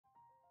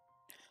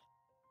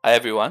Hi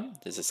everyone,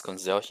 this is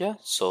Constellations here.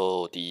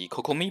 So the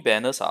Kokomi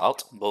banners are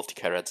out, both the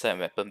character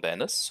and weapon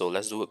banners. So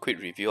let's do a quick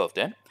review of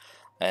them,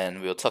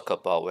 and we'll talk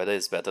about whether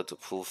it's better to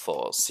pull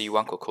for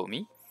C1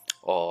 Kokomi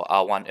or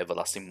R1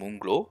 Everlasting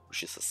Moonglow,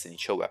 which is a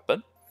signature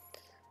weapon.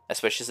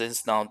 Especially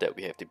since now that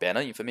we have the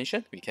banner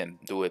information, we can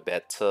do a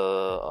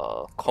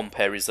better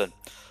comparison.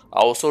 I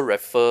also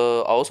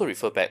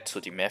refer back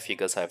to the math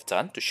figures I've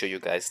done to show you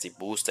guys the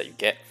boost that you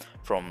get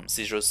from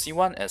C0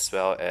 C1 as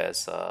well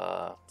as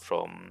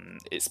from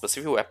a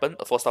specific weapon,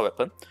 a 4-star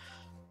weapon,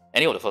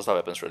 any of the 4-star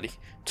weapons really,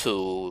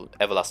 to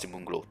Everlasting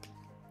Moonglow.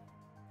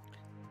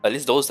 At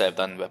least those that have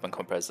done weapon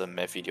comparison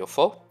math video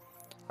for.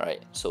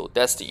 Alright, so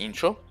that's the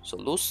intro. So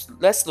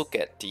let's look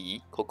at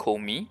the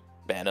Kokomi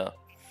banner.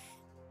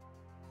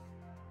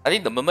 I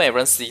think the moment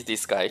everyone sees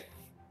this guy,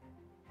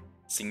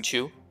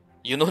 Xingqiu,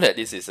 you know that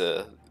this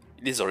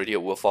is already a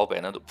worthwhile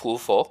banner to pull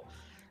for,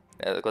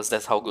 because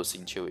that's how good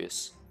Xingqiu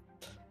is.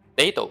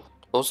 Baal,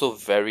 also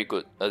very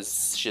good,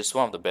 as she's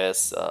one of the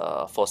best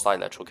 4-star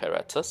electro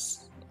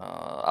characters,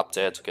 up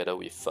there together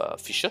with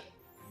Fisher.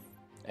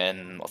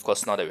 And of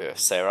course now that we have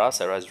Sarah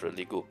is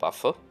really good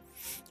buffer,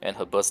 and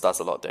her burst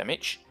does a lot of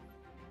damage.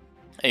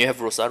 And you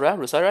have Rosaria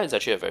is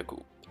actually a very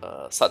good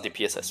sub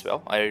DPS as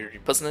well. I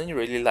personally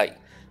really like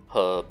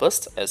her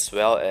burst as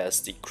well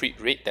as the crit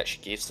rate that she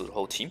gives to the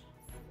whole team.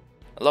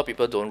 A lot of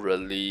people don't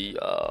really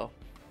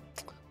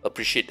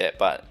appreciate that,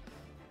 but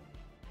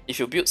if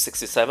you build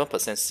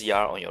 67%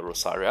 CR on your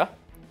Rosaria,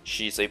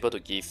 she is able to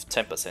give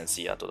 10%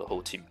 CR to the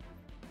whole team,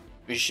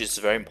 which is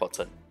very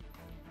important.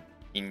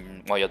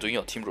 While you're doing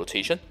your team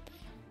rotation,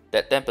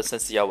 that 10%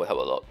 CR will help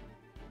a lot.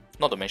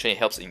 Not to mention it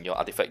helps in your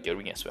artifact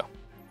gearing as well.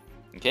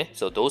 Okay,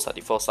 so those are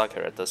the 4-star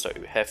characters that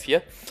we have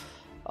here.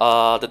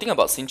 The thing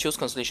about Xingqiu's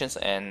Constellations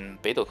and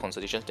Baal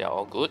Constellations, they are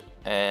all good,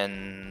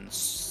 and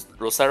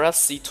Rosaria's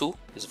C2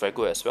 is very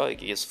good as well. It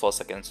gives 4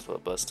 seconds for a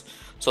burst.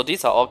 So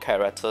these are all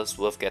characters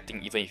worth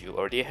getting even if you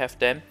already have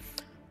them.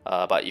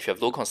 But if you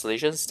have low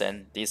Constellations,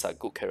 then these are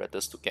good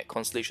characters to get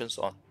Constellations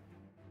on.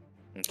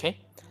 Okay,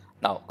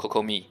 now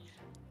Kokomi.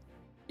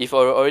 If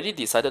you're already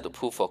decided to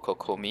pull for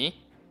Kokomi,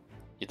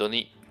 you don't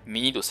need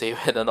me to say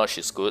whether or not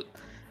she's good.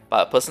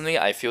 But personally,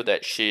 I feel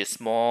that she is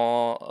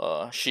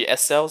more, she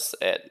excels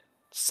at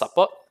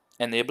support,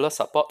 enabler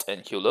support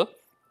and healer,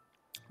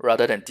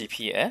 rather than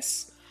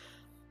DPS.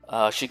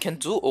 She can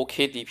do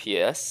okay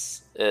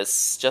DPS,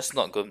 it's just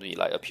not going to be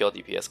like a pure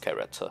DPS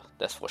character,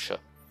 that's for sure.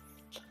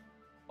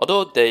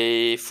 Although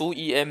the full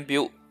EM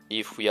build,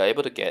 if we are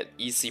able to get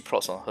easy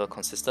procs on her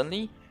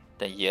consistently,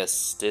 then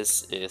yes,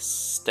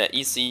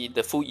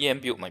 the full EM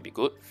build might be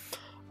good.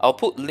 I'll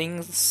put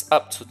links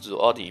up to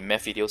all the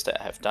math videos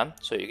that I have done,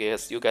 so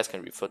you guys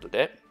can refer to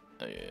that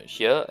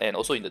here and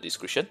also in the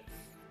description.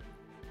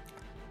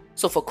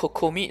 So for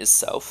Kokomi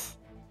itself,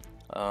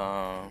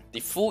 the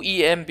full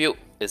EM build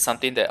is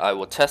something that I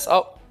will test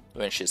out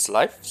when she's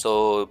live.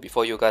 So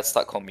before you guys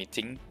start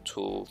committing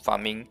to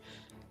farming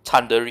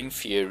Thundering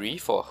Fury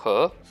for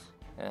her,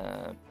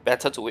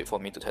 better to wait for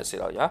me to test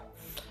it out, yeah?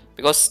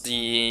 Because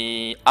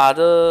the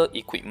other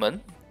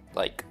equipment,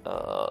 like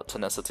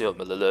Tenacity of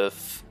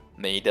Lilith,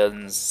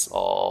 Maidens,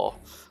 or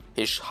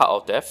Heart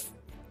of Death,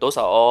 those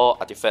are all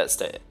artifacts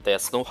that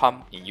there's no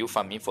harm in you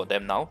farming for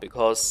them now,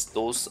 because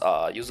those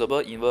are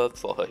usable even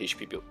for her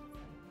HP build.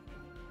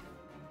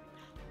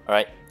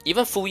 Alright,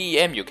 even full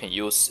EM you can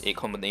use a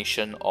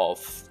combination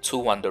of 2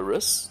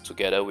 Wanderers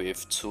together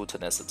with 2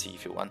 Tenacity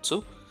if you want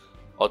to,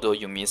 although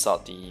you miss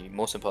out the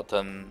most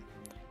important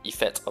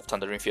effect of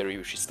Thundering Fury,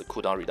 which is the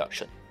cooldown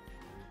reduction.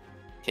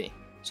 Okay,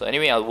 so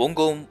anyway, I won't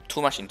go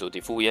too much into the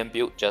full EM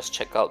build, just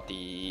check out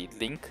the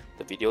link,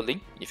 the video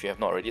link, if you have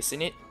not already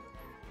seen it.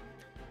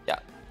 Yeah,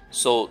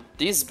 so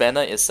this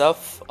banner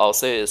itself, I'll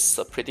say is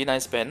a pretty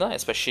nice banner,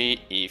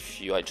 especially if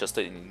you are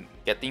interested in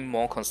getting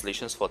more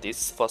constellations for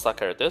these 4-star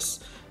characters,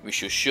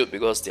 which you should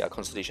because their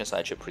constellations are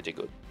actually pretty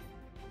good.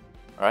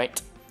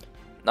 Alright,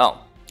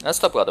 now let's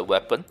talk about the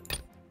weapon.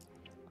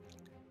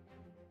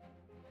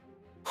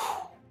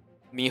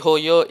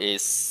 MiHoYo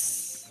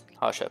is,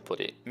 how should I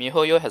put it?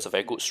 MiHoYo has a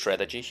very good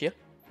strategy here.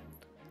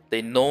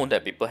 They know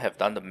that people have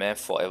done the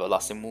math for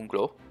Everlasting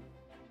Moonglow.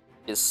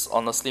 It's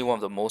honestly one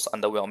of the most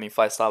underwhelming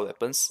 5-star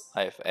weapons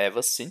I've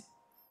ever seen.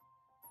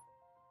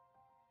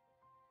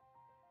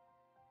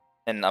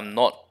 And I'm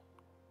not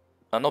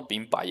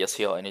being biased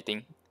here or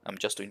anything. I'm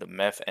just doing the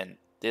math, and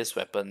this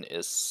weapon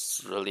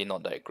is really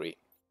not that great.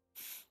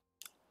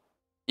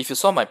 If you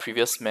saw my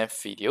previous math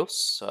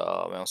videos,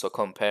 when I was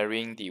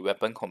comparing the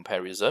weapon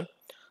comparison,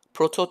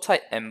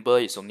 Prototype Ember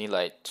is only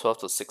like 12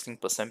 to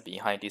 16%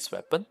 behind this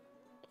weapon,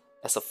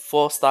 as a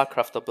 4-star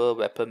craftable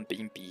weapon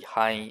being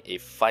behind a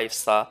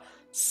 5-star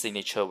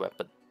signature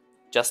weapon.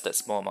 Just that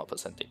small amount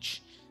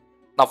percentage.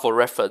 Now for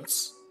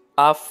reference,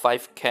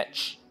 R5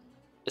 Catch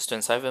is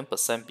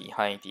 27%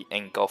 behind the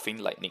Engulfing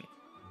Lightning.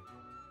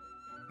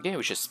 Okay,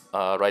 which is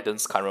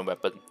Raiden's current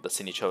weapon, the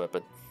signature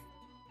weapon.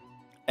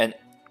 And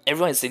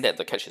everyone is saying that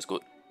the catch is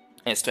good,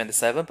 and it's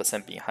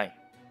 27% behind.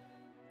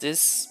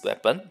 This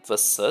weapon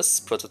versus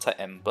Prototype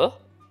Ember,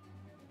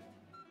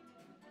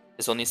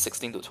 It's only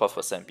 16 to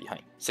 12%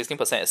 behind. 16%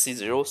 at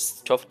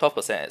C0,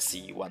 12% at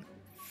C1.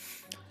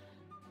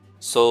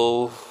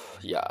 So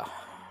yeah,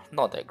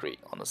 not that great,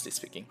 honestly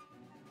speaking.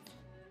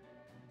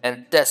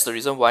 And that's the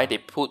reason why they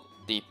put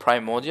the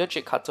Primordial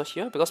Jade Cutter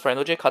here, because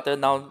Primordial Jade Cutter,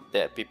 now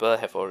that people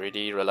have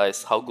already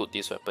realized how good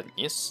this weapon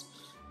is.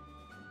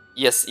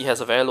 Yes, it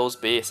has a very low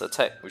base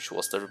attack, which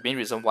was the main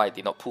reason why I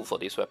did not pull for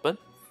this weapon.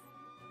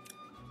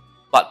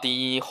 But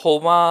the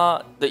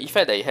Homa, the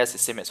effect that it has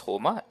is same as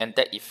Homa, and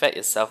that effect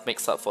itself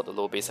makes up for the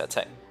low base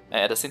attack.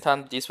 And at the same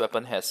time, this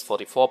weapon has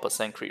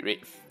 44% crit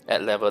rate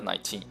at level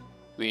 19,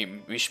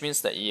 which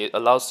means that it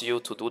allows you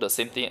to do the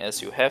same thing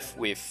as you have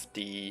with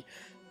the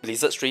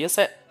Blizzard Strayer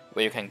set,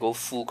 where you can go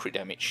full crit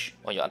damage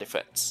on your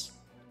artifacts.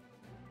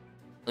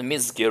 It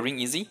makes gearing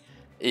easy.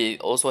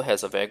 It also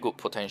has a very good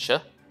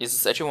potential.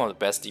 It's actually one of the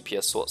best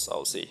DPS swords, I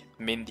would say,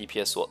 main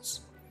DPS swords.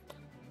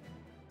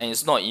 And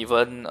it's not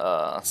even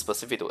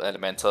specific to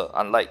elemental,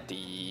 unlike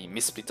the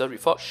Mistsplitter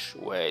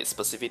Reforged, where it's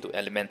specific to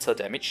elemental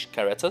damage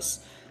characters.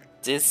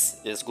 This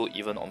is good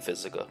even on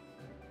physical.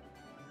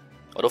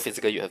 Although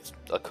physical you have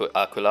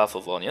Aquila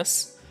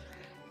Favonius,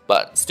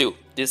 but still,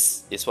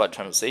 this is what I'm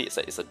trying to say. Is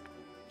that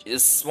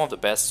it's one of the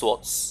best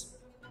swords,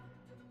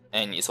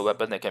 and it's a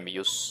weapon that can be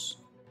used.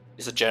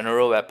 It's a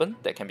general weapon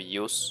that can be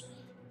used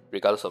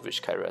regardless of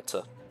which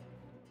character.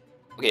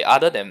 Okay,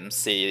 other than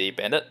say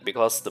Bennett,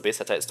 because the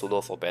base attack is too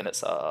low for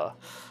Bennett's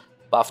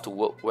buff to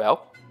work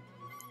well.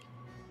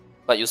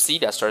 But you see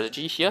their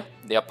strategy here.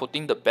 They are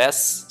putting the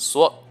best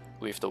sword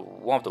with the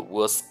one of the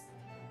worst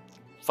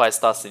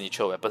 5-star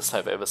signature weapons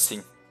I've ever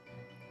seen.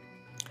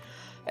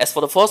 As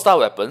for the 4-star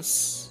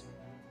weapons,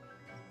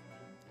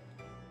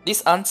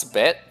 these aren't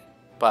bad,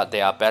 but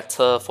they are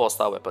better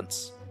 4-star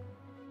weapons.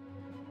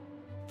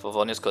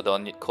 Favonius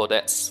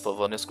Codex,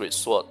 Favonius Great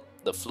Sword,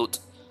 the Flute,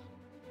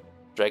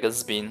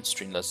 Dragon's Beam,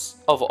 Stringless.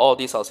 Of all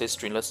these, I'll say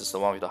Stringless is the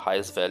one with the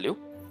highest value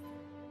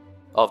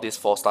of these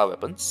 4-star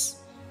weapons.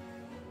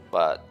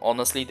 But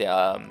honestly, there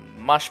are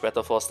much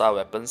better 4-star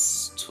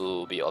weapons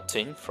to be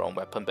obtained from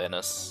weapon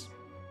banners.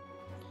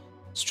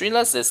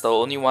 Stringless is the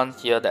only one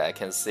here that I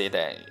can say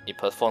that it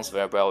performs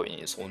very well in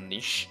its own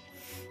niche.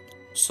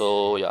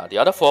 So yeah, the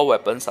other 4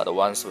 weapons are the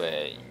ones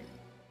where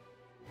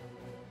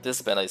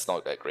this banner is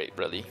not that great,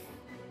 really.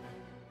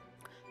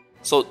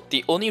 So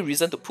the only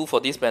reason to pull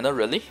for this banner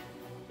really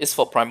is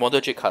for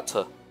Primordial Jade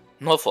Cutter,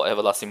 not for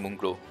Everlasting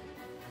Moonglow.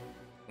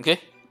 Okay?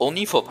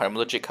 Only for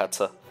Primordial Jade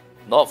Cutter,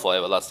 not for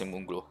Everlasting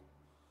Moonglow.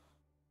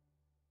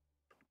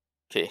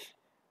 Okay,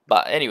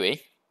 but anyway,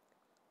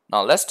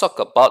 now let's talk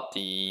about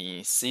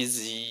the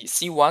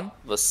C1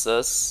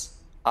 versus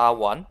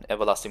R1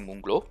 Everlasting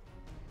Moonglow.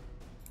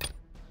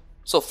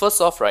 So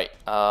first off, right,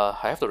 I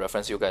have to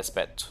reference you guys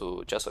back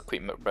to just a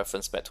quick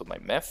reference back to my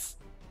math.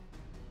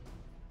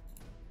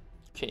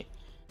 Okay,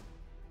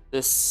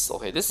 this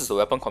is the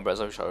weapon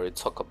comparison which I already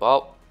talked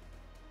about.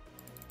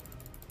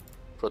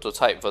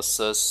 Prototype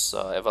versus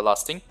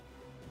Everlasting.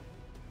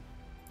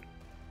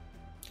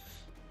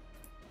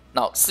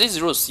 Now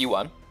C0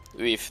 C1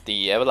 with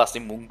the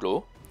Everlasting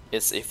Moonglow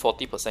is a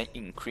 40%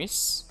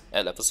 increase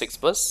at level 6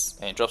 burst,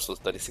 and it drops to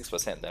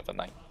 36% at level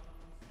 9.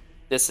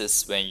 This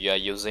is when you are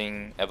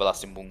using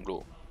Everlasting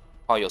Moonglow,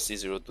 how your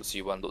C0 to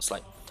C1 looks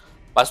like.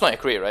 But it's not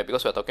accurate, right?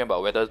 Because we're talking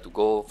about whether to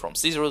go from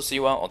C0 to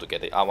C1 or to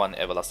get the R1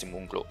 Everlasting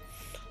Moonglow.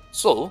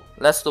 So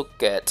let's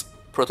look at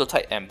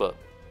Prototype Amber.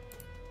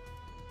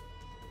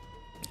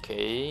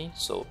 Okay,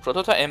 so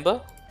Prototype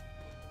Amber,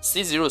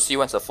 C0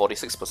 C1 is a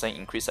 46%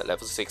 increase at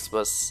level 6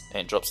 burst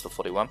and drops to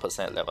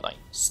 41% at level 9.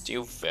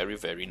 Still very,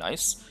 very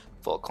nice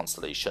for a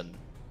Constellation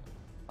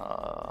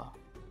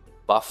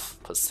buff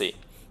per se.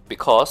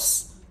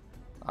 Because,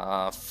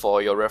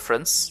 for your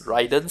reference,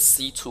 Raiden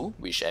C2,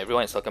 which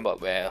everyone is talking about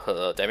where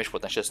her damage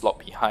potential is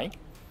locked behind,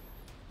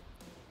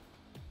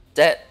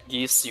 that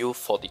gives you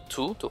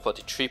 42 to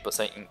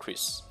 43%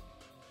 increase.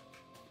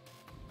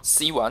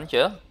 C1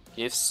 here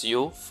gives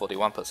you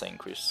 41%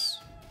 increase.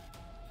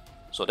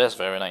 So that's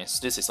very nice.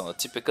 This is on a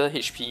typical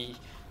HP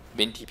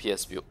main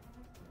TPS build.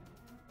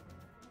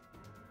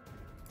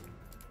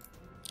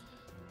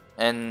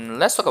 And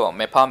let's talk about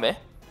Mepame.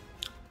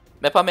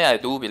 Mepame, I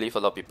do believe a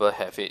lot of people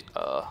have it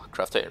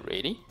crafted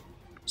already.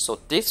 So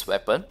this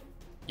weapon,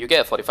 you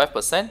get a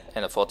 45%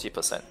 and a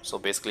 40%. So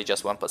basically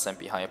just 1%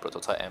 behind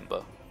Prototype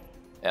Amber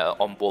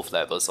on both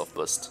levels of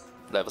burst,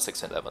 level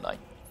 6 and level 9.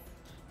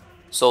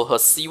 So her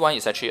C1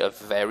 is actually a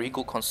very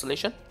good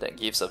constellation that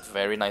gives a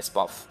very nice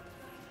buff.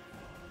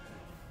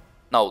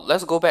 Now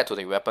let's go back to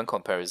the weapon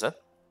comparison.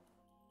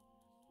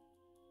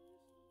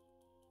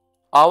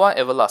 R1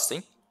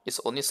 Everlasting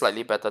is only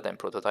slightly better than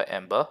Prototype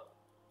Amber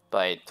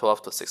by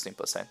 12 to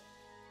 16%.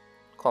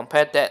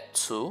 Compare that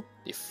to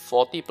the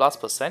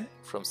 40+%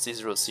 from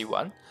C0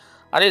 C1.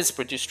 I think it's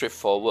pretty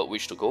straightforward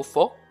which to go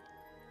for.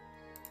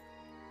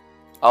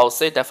 I'll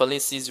say definitely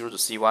C0 to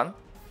C1.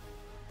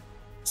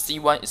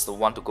 C1 is the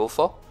one to go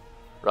for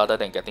rather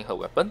than getting her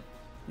weapon.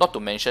 Not to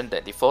mention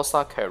that the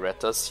 4-star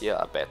characters here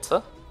are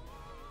better,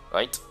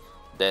 right,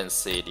 than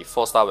say the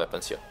 4-star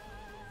weapons here.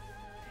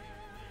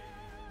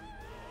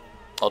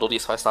 Although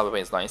this 5-star weapon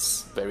is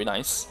nice, very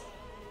nice,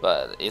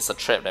 but it's a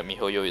trap that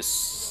miHoYo is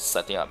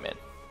setting up, man.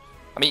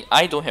 I mean,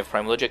 I don't have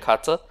Primordial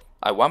Cutter.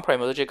 I want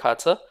Primordial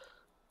Cutter,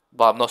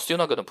 but I'm still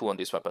not gonna pull on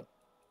this weapon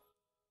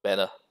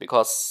banner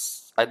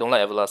because I don't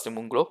like Everlasting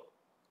Moonglow.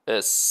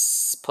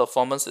 Its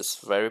performance is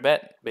very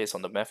bad based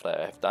on the math that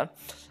I have done,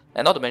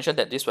 and not to mention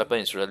that this weapon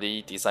is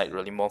really designed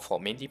really more for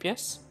main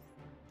DPS.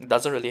 It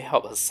doesn't really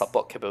help her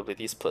support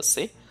capabilities per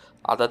se,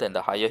 other than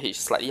the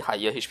slightly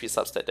higher HP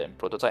substat than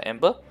Prototype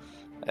Ember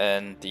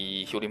and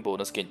the healing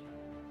bonus gain.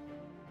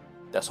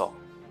 That's all.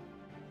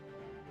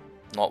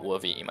 Not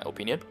worthy in my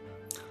opinion.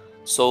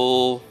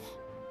 So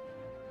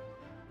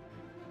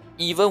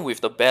even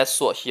with the best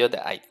sword here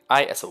that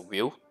I as a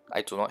wheel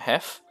I do not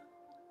have,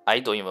 I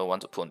don't even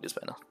want to put on this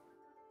banner.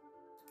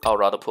 I'll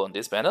rather put on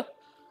this banner.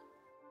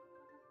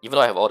 Even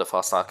though I have all the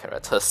 5-star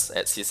characters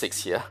at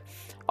C6 here,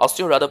 I'll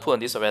still rather put on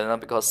this banner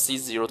because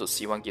C0 to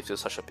C1 gives you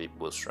such a big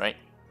boost, right?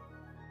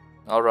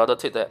 I'll rather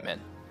take that, man.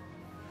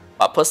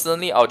 But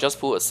personally, I'll just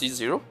put a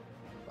C0.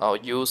 I'll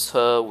use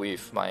her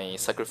with my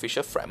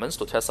Sacrificial Fragments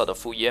to test out the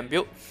full EM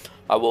build.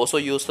 I will also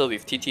use her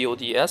with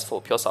TTODS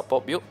for pure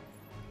support build.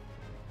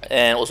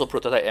 And also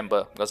Prototype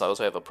Ember, because I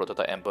also have a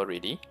Prototype Ember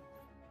ready.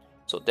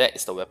 So that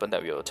is the weapon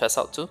that we will test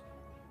out too.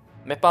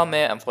 Mepa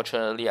Mare,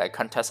 unfortunately, I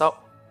can't test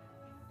out.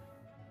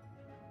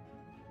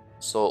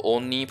 So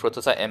only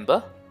Prototype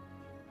Ember,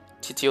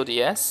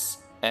 TTODS,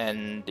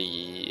 and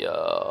the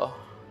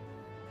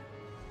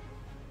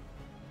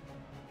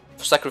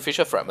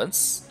Sacrificial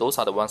Fragments. Those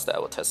are the ones that I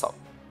will test out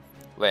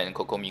when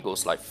Kokomi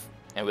goes live.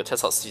 And we'll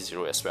test out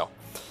C0 as well.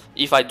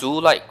 If I do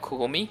like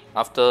Kokomi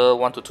after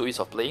 1 to 2 weeks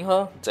of playing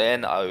her,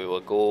 then I will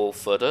go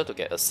further to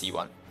get a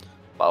C1.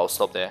 But I'll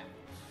stop there.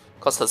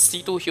 Because her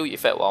C2 heal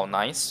effect, while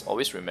nice,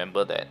 always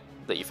remember that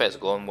the effect is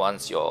gone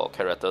once your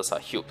characters are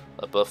healed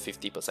above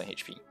 50%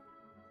 HP.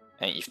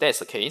 And if that is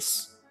the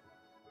case,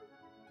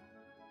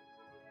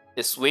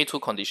 it's way too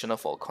conditional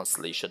for a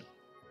Constellation.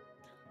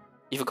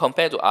 If you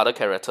compare to other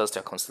characters,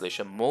 their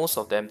Constellation, most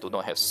of them do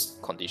not have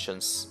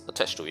conditions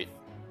attached to it.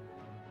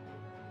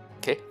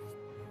 Okay?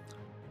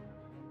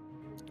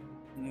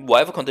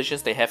 Whatever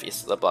conditions they have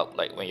is about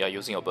like when you are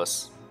using your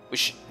burst,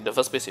 which in the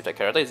first place, if the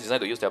character is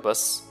designed to use their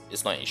burst,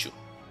 it's not an issue.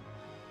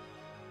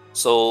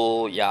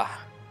 So yeah,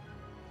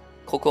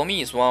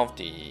 Kokomi is one of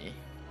the...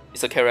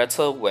 It's a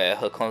character where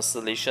her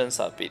constellations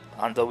are a bit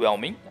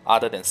underwhelming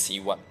other than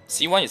C1.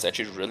 C1 is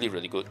actually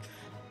really good.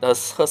 Her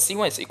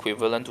C1 is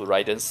equivalent to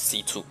Raiden's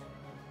C2.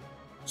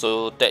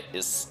 So that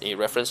is a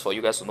reference for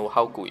you guys to know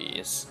how good it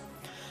is.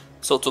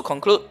 So to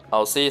conclude,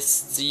 I'll say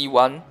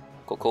C1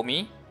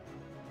 Kokomi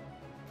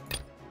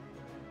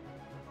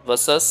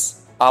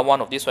versus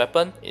R1 of this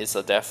weapon is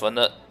a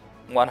definite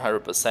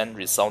 100%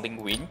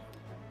 resounding win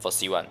for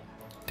C1.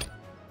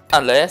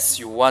 Unless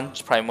you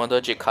want Primordial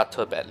Jade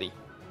Cutter badly.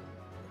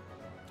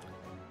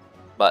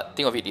 But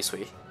think of it this way,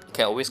 you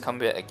can always come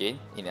back again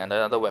in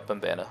another weapon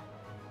banner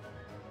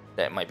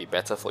that might be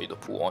better for you to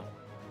pull on.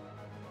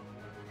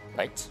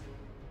 Right?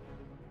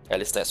 At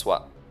least that's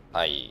what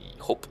I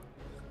hope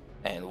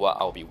and what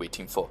I'll be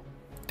waiting for.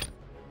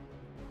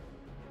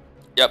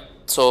 Yep,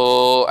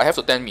 so I have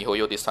to thank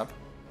miHoYo this time.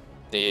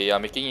 They are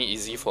making it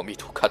easy for me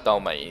to cut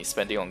down my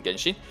spending on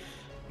Genshin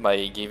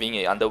by giving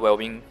an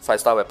underwhelming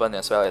 5-star weapon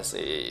as well as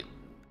a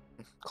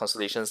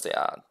constellations that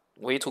are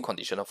way too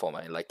conditional for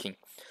my liking.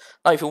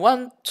 Now, if you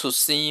want to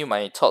see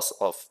my thoughts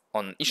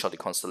on each of the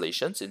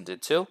constellations in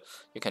detail,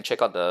 you can check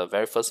out the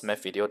very first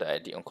math video that I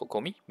did on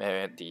Kokomi,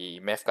 the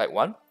Math Guide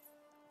 1.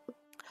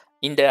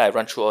 In there, I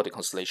run through all the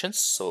constellations,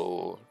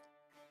 so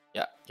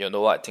yeah, you'll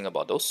know what I think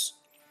about those.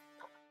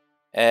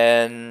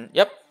 And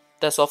yep,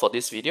 that's all for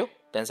this video.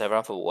 Thanks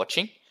everyone for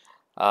watching.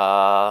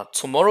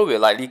 Tomorrow we'll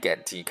likely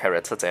get the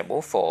character demo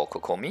for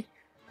Kokomi,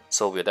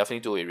 so we'll definitely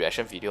do a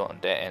reaction video on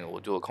that, and we'll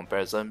do a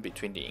comparison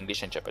between the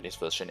English and Japanese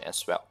version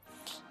as well.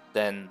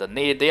 Then the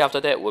day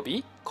after that will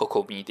be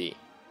Kokomi Day.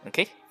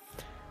 Okay?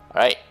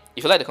 Alright,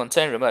 if you like the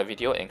content, remember the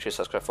video and click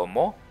subscribe for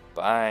more.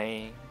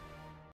 Bye!